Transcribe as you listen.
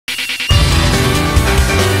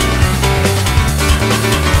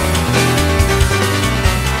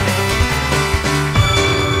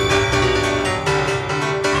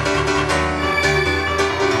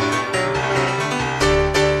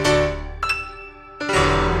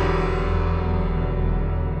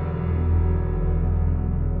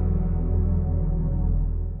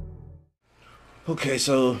Okay,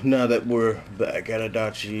 so now that we're back at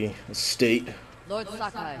Adachi Estate, Lord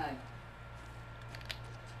Sakai.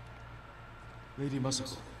 Lady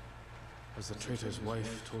Masako, has the traitor's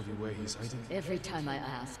wife told you where he's hiding? Every time I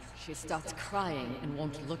ask, she starts crying and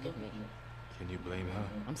won't look at me. Can you blame her?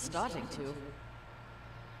 I'm starting to.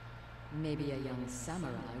 Maybe a young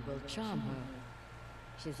samurai will charm her.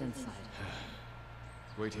 She's inside.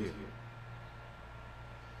 Wait here.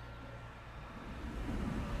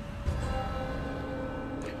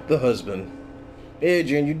 the husband. Yeah,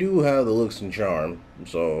 Jen, you do have the looks and charm,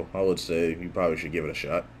 so I would say you probably should give it a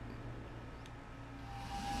shot.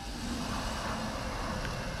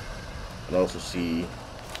 And also see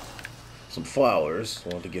some flowers. I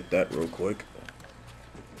want to get that real quick.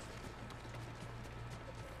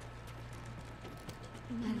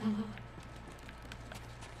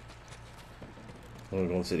 We're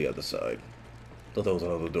going to the other side. Thought there was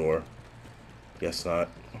another door. Guess not.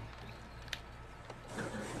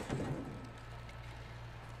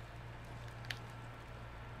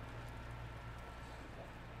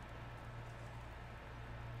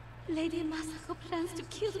 Lady Masako plans to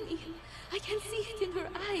kill me. I can see it in her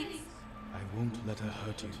eyes. I won't let her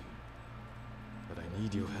hurt you. But I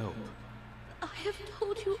need your help. I have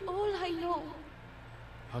told you all I know.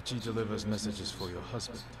 Hachi delivers messages for your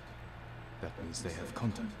husband. That means they have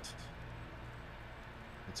contact.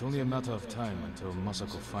 It's only a matter of time until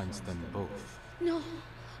Masako finds them both. No,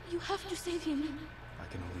 you have to save him. I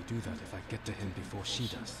can only do that if I get to him before she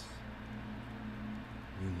does.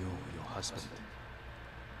 You know your husband.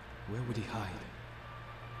 Where would he hide?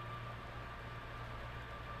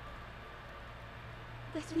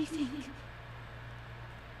 Let me think.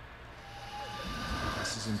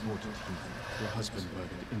 This is important, Your husband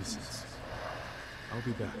murdered innocents. I'll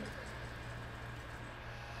be back.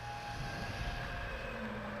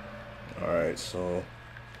 Alright, so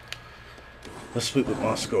let's speak with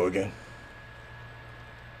Moscow again.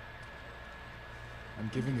 I'm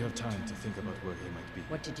giving her time to think about where he might be.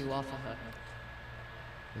 What did you offer her?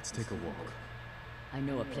 Let's take a walk. I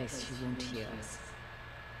know a place she won't hear us.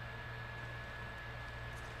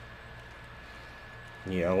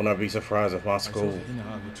 Yeah, I will not be surprised if I Moscow... told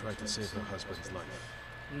Hinaha would try to save her husband's life.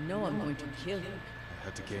 You know I'm going to kill you. I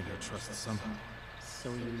had to gain her trust somehow. So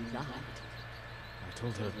you lied. I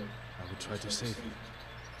told her I would try to save you.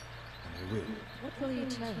 And I will. What will you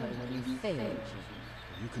tell her when you fail?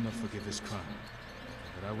 You cannot forgive his crime.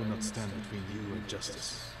 But I will not stand between you and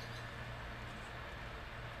justice.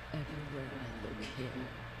 Everywhere I look here,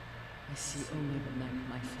 I see only the men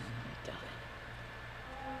my family died.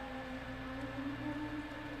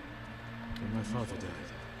 When my father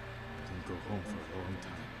died, I didn't go home for a long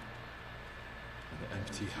time. And the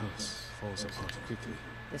empty house falls apart quickly.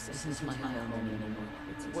 This isn't my home anymore.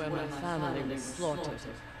 It's where my family was slaughtered.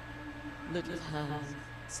 Little hands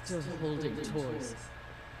still holding toys.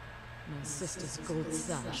 My sister's gold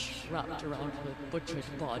sash wrapped around her butchered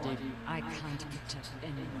body. I can't protect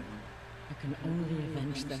anyone. I can only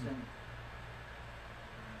avenge them.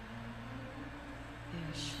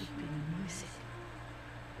 There should be music.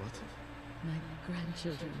 What? My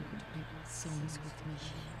grandchildren could make songs with me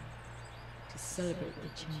to celebrate the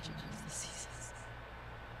changing of the seasons.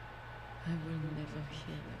 I will never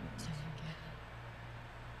hear them play again.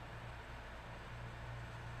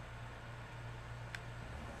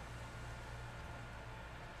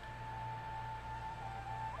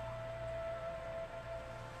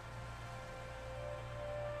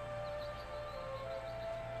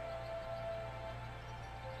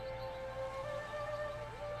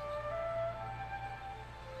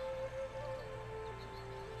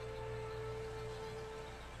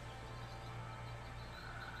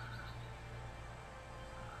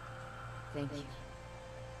 Thank you.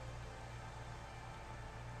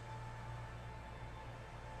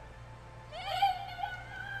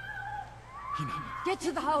 Get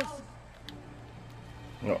to the house!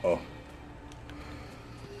 Uh-oh.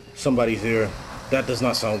 Somebody's here. That does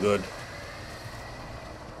not sound good.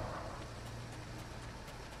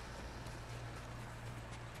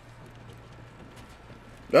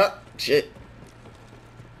 Ah, shit.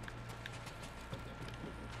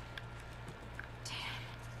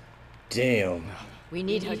 Damn. We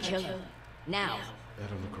need her killer. Now.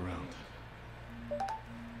 Better look around.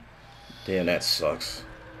 Damn, that sucks.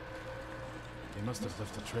 They must have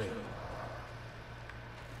left a trail.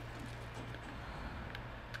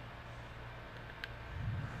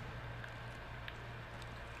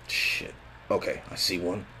 Shit. Okay, I see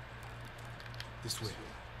one. This way.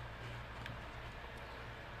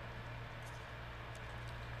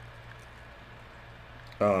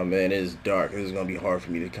 Oh man, it is dark. This is gonna be hard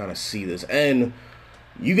for me to kind of see this. And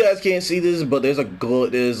You guys can't see this, but there's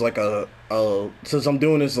there's like since I'm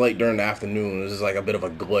doing this like during the afternoon, there's like a bit of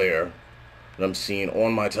a glare that I'm seeing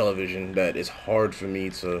on my television that is hard for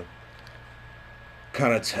me to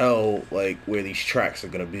kind of tell like where these tracks are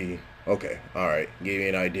gonna be. Okay, alright, gave me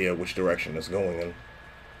an idea which direction it's going in.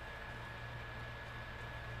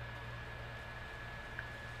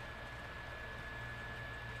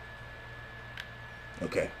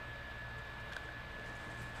 Okay.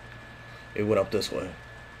 It went up this way.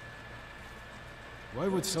 Why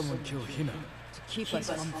would someone kill Hina? To keep us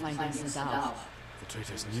from finding Sadao. The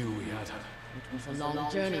traitors knew we had her. It was a long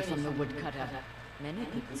journey from the woodcutter. Many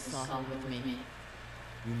people saw her with me.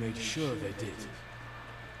 You made sure they did.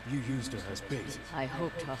 You used her as bait. I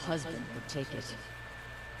hoped her husband would take it.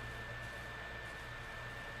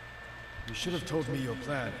 You should have told me your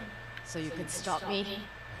plan. So you could stop me?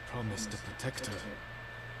 I promised to protect her.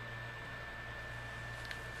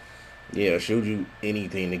 Yeah, I showed you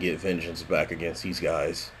anything to get vengeance back against these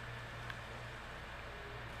guys.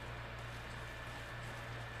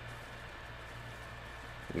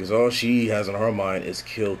 Because all she has in her mind is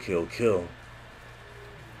kill, kill, kill.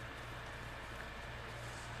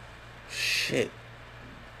 Shit.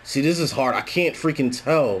 See, this is hard. I can't freaking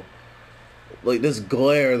tell. Like, this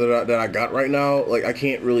glare that I got right now, like, I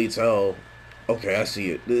can't really tell. Okay, I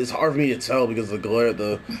see it. It's hard for me to tell because of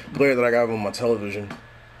the glare that I got on my television.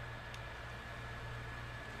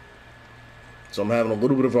 So I'm having a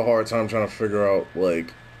little bit of a hard time trying to figure out,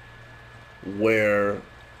 like, where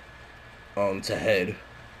to head.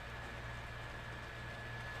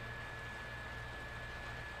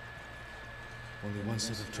 Only one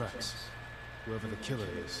set of tracks. Whoever the killer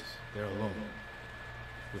is, they're alone.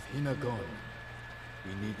 With Hina gone,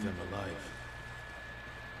 we need them alive.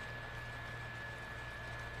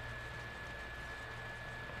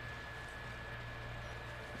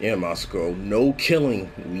 Yeah, Moscow, no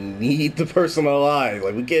killing. We need the person alive.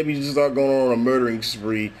 Like, we can't be just start going on a murdering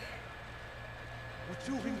spree.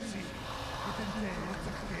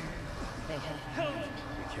 They have help.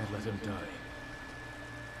 We can't let him die.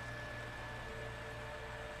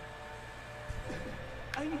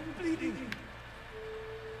 I'm bleeding.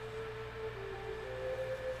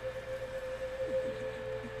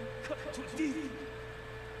 Cut too deep.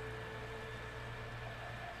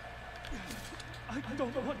 I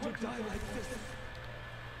don't want to die like this.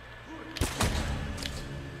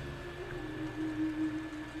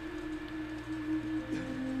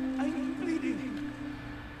 I'm bleeding.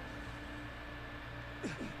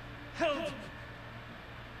 Help!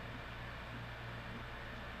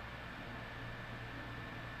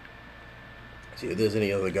 See if there's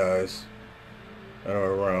any other guys that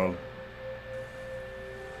are around.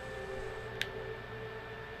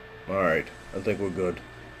 Alright, I think we're good.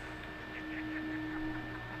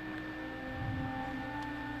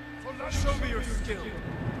 Show me your skill.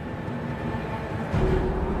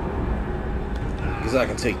 Because I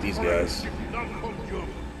can take these guys.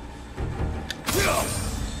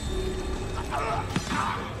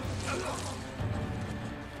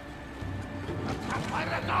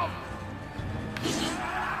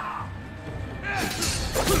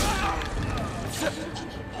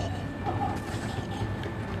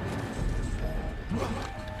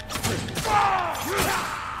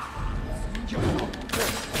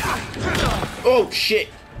 Oh shit!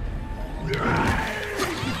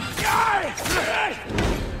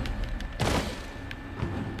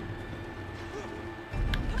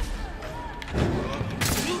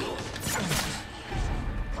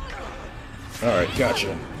 Alright,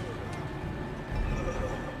 gotcha.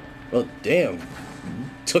 Well, damn.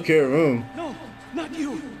 Took care of him. No, not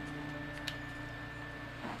you.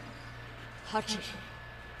 Hachi,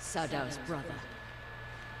 Sadao's brother.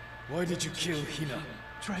 Why did you kill Hina?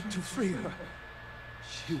 Tried to free her.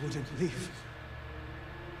 She wouldn't leave.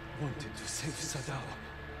 Wanted to save Sadao.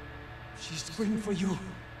 She screamed for you.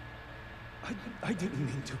 I didn't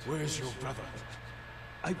mean to. Where's your brother?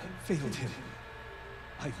 I failed him.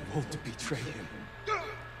 I won't betray him.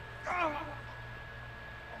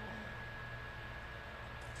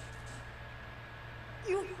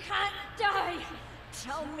 You can't die!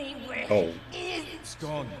 Tell me where Oh. he is! It's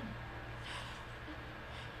gone.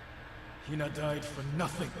 Hina died for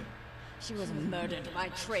nothing. She was murdered by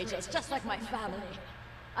traitors, just like my family.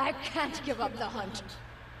 I can't give up the hunt.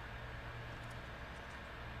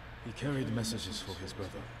 He carried messages for his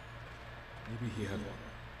brother. Maybe he had one.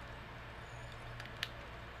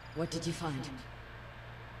 What did you find?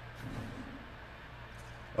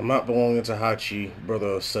 A map belonging to Hachi, brother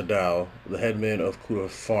of Sadao, the headman of Kuta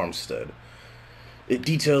Farmstead. It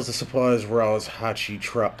details the supplies routes Hachi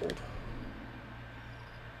traveled.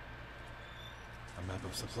 A map of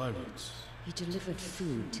of supply routes. He delivered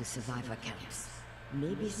food to survivor camps.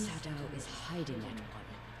 Maybe Sadao is hiding at one.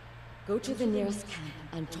 Go to the nearest camp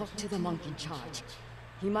and talk to the monk in charge.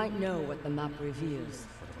 He might know what the map reveals.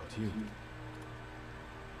 What about you?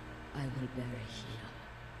 I will bury Hina.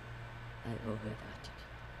 I owe her that.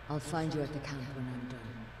 I'll find you at the camp when I'm done.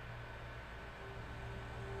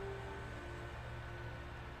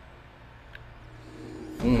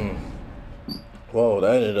 Whoa,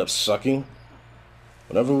 that ended up sucking.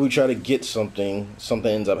 Whenever we try to get something,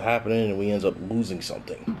 something ends up happening and we end up losing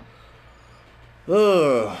something.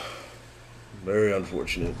 Ugh. Very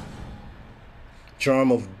unfortunate.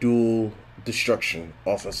 Charm of dual destruction.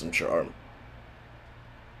 Offensive charm.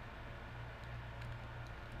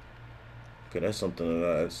 Okay, that's something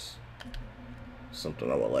that's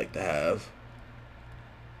something I would like to have.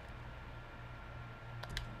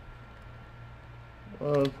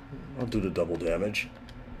 I'll do the double damage.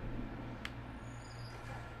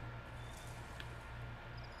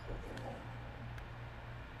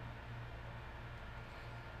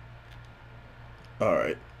 All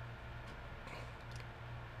right.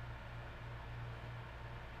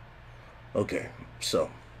 Okay, so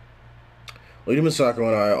Lady Misako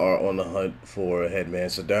and I are on the hunt for Headman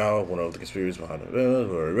Sadao, one of the conspirators behind the event.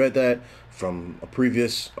 We already read that from a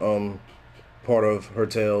previous part of her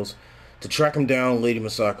tales. To track him down, Lady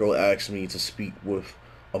Misako asked me to speak with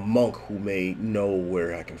a monk who may know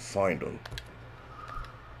where I can find him.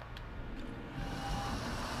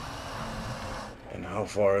 And how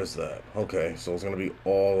far is that? Okay, so it's going to be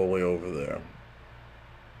all the way over there.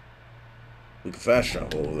 We can fast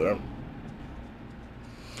travel over there.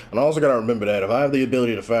 And I also got to remember that if I have the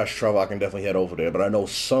ability to fast travel, I can definitely head over there. But I know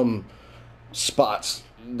some spots,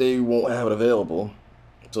 they won't have it available.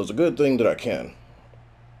 So it's a good thing that I can.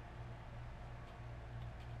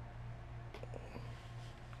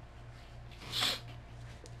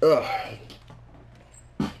 Ugh.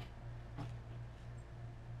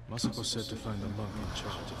 Masako said to find the monk in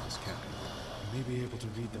charge of this camp. He may be able to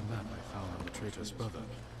read the map I found on the traitor's brother.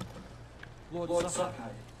 Lord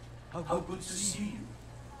Sakai, how good to see you.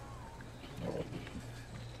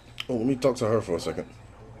 Oh, let me talk to her for a second.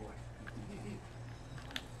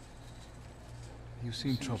 You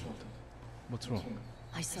seem troubled. What's wrong?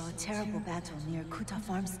 I saw a terrible battle near Kuta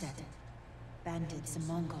Farmstead. Bandits and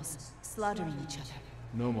Mongols slaughtering each other.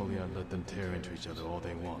 Normally I let them tear into each other all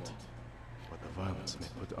they want. But the violence may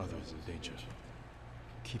put others in danger.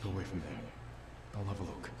 Keep away from there. I'll have a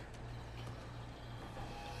look.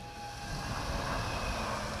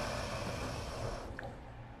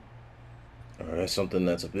 Alright, that's something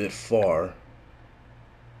that's a bit far.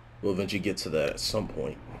 We'll eventually get to that at some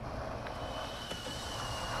point.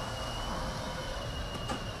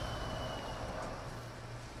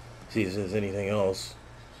 See if there's anything else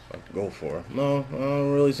I can go for. No, I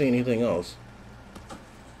don't really see anything else.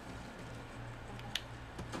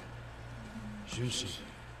 Jushi,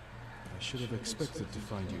 I should have expected to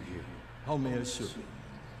find you here. How may I serve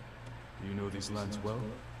you? You know these lands well?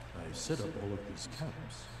 I set up all of these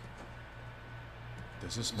camps.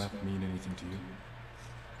 Does this map mean anything to you?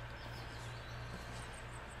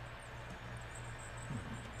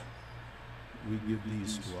 We give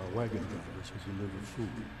these to our wagon drivers who deliver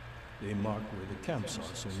food. They mark where the camps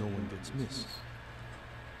are so no one gets missed.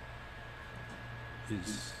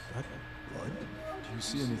 Is that blood? Do you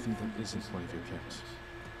see anything that isn't one of your camps?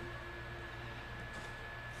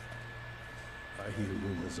 I hear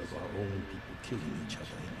rumors of our own people killing each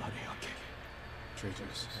other in Ariake.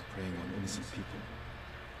 Traitors are preying on innocent people.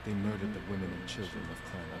 They murdered the women and children of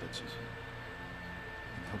Clan Adachi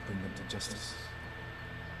and help bring them to justice.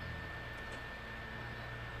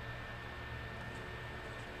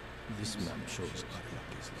 This map shows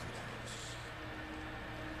Ariake's lighthouse.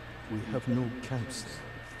 We have no camps there.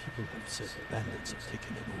 People have said bandits have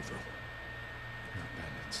taken it over. Not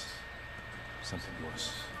bandits. Something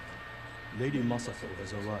worse. Lady Masako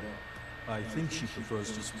has arrived. I think she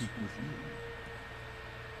prefers to speak with you.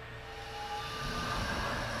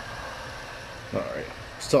 Alright,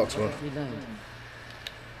 let's talk to her. We learned.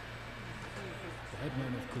 The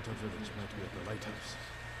headman of Kuta village might be at the lighthouse.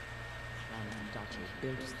 Clan Adachi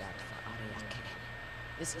built that for Ariake.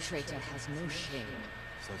 This traitor has no shame.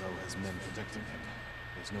 Sadao has men protecting him.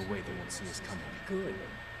 There's no way they won't see us coming. Good.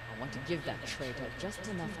 I want to give that traitor just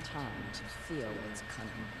enough time to feel its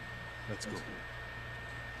cunning. Let's go.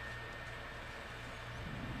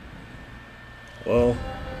 Well,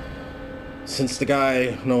 since the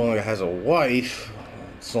guy no longer has a wife,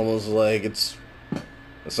 it's almost like it's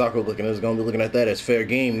Misako is gonna be looking at that as fair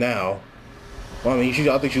game now. Well, I mean,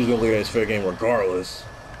 I think she was gonna look at it as fair game regardless.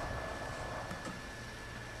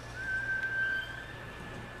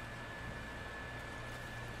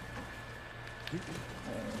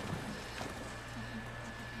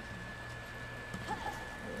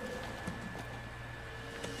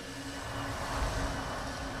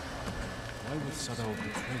 that Sadao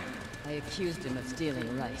betrayed? I accused him of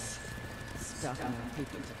stealing rice, starving our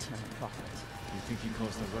people to turn a profit. You think he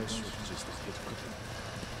caused the rice shortages that hit cooking?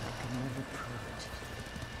 I could never prove it.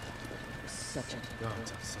 It was such a...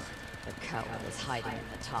 Guards outside. The coward is hiding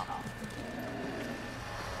at the top.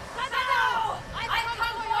 Sadao! I've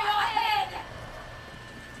come for your head!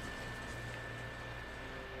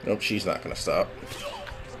 Nope, she's not gonna stop.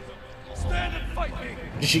 Stand and fight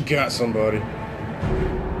me! She got somebody.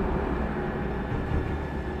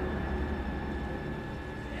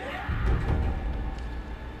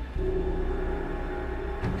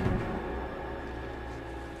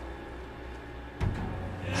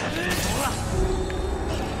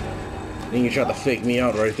 Then you tried to fake me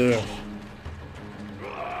out right there.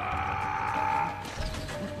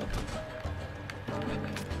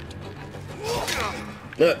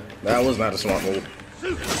 That was not a smart move.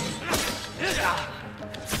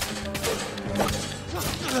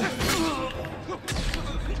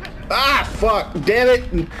 Ah, fuck, damn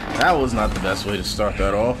it. That was not the best way to start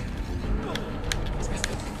that off.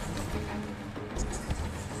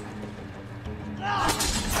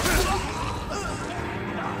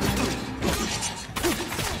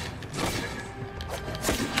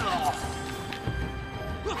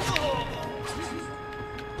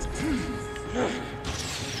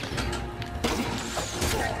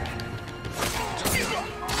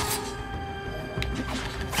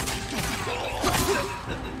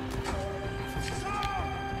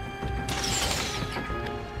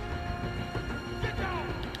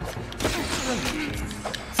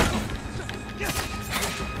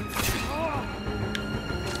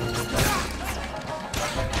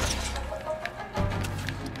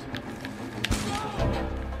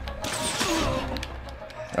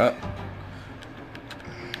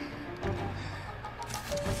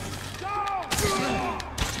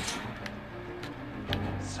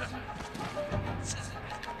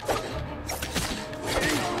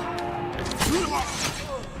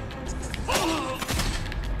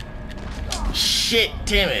 Shit,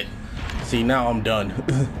 damn it. See, now I'm done.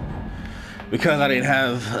 Because I didn't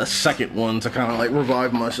have a second one to kind of like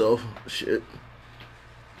revive myself. Shit.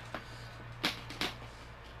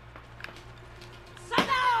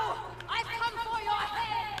 Sadao! I've come for your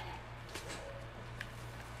head!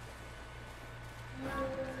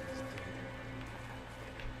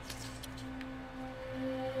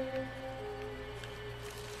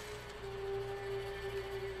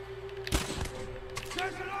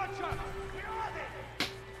 There's an archer! Where are they?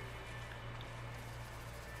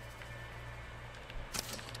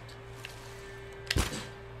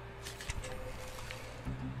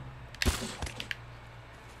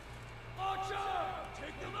 Archer!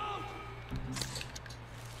 Take them out!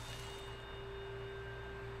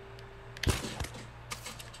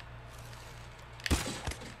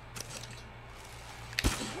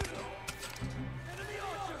 Enemy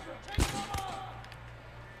archer! Take cover!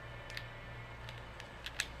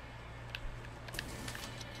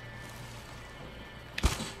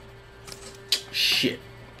 Shit.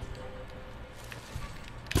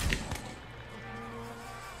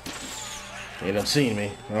 You done seen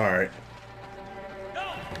me. Alright.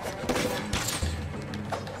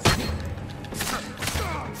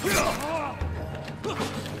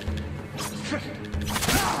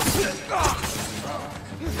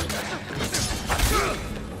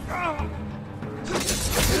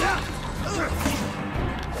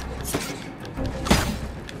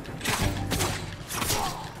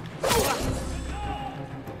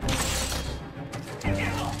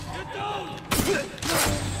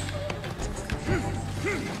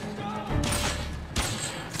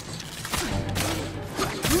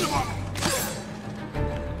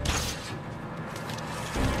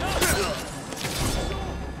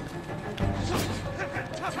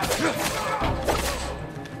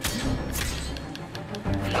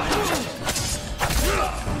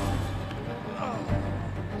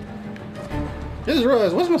 I just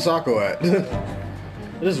realized, where's Masako at?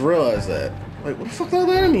 I just realized that. Like, where the fuck did all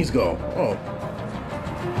the enemies go? Oh.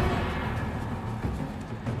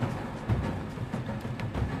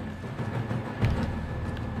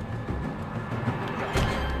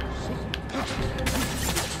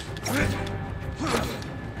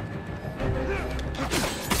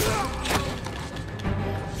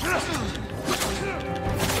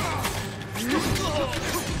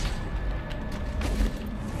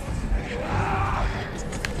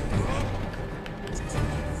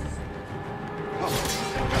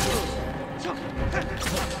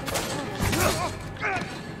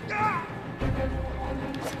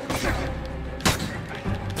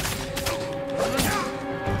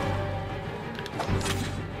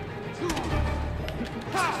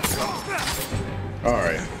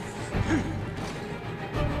 Alright.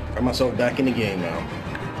 Got myself back in the game now.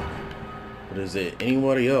 But is it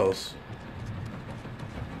anybody else?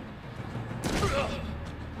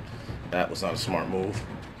 That was not a smart move.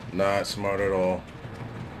 Not smart at all.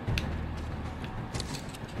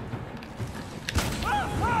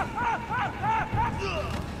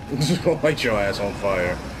 Just gonna light your ass on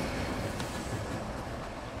fire.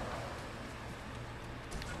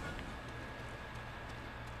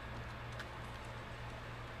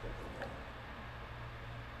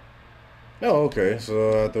 Oh, okay,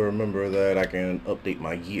 so I have to remember that I can update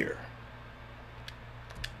my gear.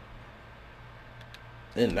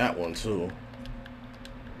 In that one, too.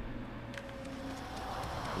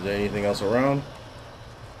 Is there anything else around?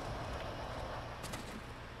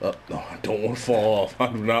 Oh, no, I don't want to fall off. I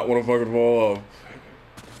do not want to fucking fall off.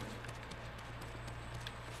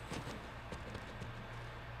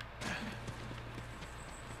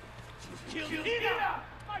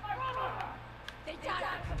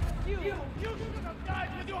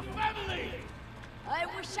 I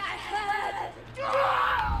wish I had!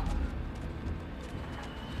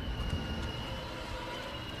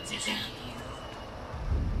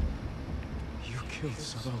 You killed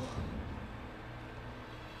Sado.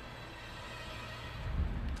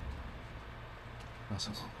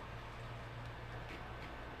 Masako.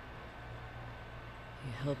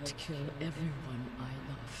 He helped kill everyone I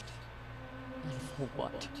loved. And for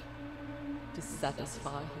what? To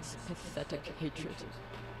satisfy his pathetic hatred.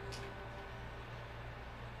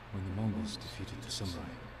 When the Mongols defeated the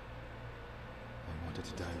samurai, I wanted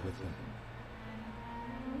to die with them.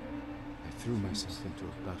 I threw myself into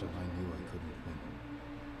a battle I knew I couldn't win.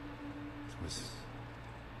 It was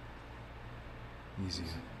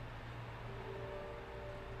easier.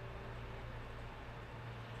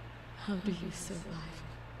 How do you survive?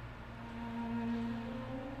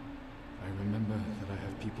 I remember that I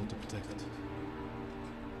have people to protect.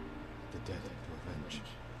 The dead to avenge.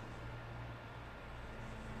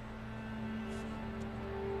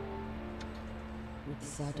 With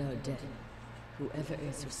Sado dead, whoever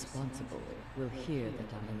is responsible will hear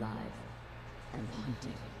that I'm alive and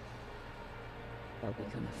hunting. They'll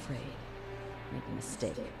become afraid, make a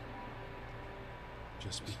mistake.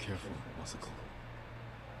 Just be careful, Masako.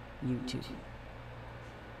 You too.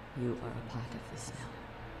 You are a part of this now.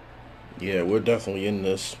 Yeah, we're definitely in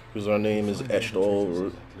this, because our name is etched all over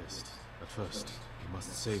it. But first, you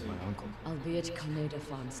must save my uncle. I'll be at Kaneda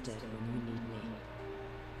Farmstead when you need me.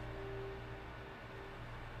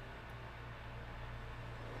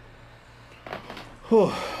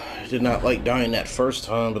 Whew. I did not like dying that first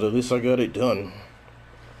time, but at least I got it done.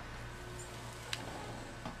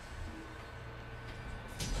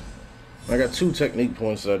 I got 2 technique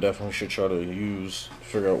points that I definitely should try to use to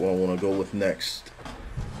figure out what I want to go with next.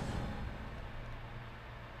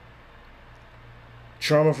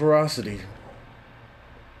 Trauma Ferocity.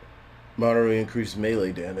 Moderately increased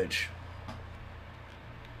melee damage.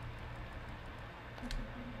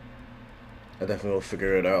 I definitely will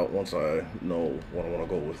figure it out once I know what I want to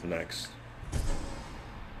go with next.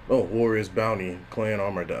 Oh, Warrior's Bounty. Clan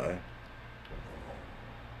Armor Die.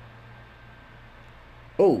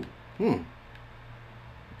 Oh,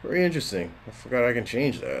 very interesting. I forgot I can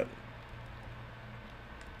change that.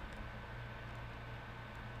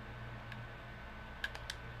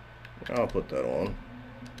 I'll put that on.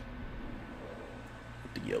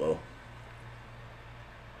 With the yellow.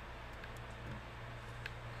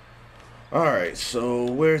 Alright, so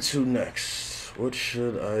where to next? What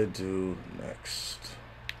should I do next?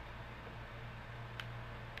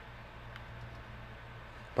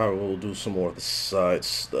 Probably will do some more of the side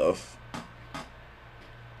stuff.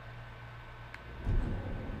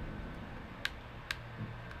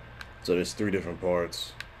 So there's 3 different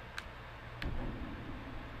parts.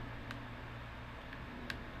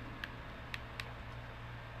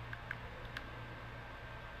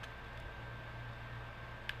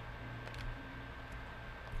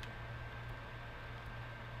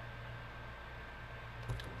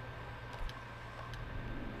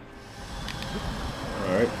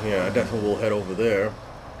 Alright, yeah, I definitely will head over there.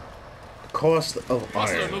 The cost of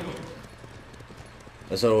iron.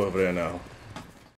 Let's head over there now.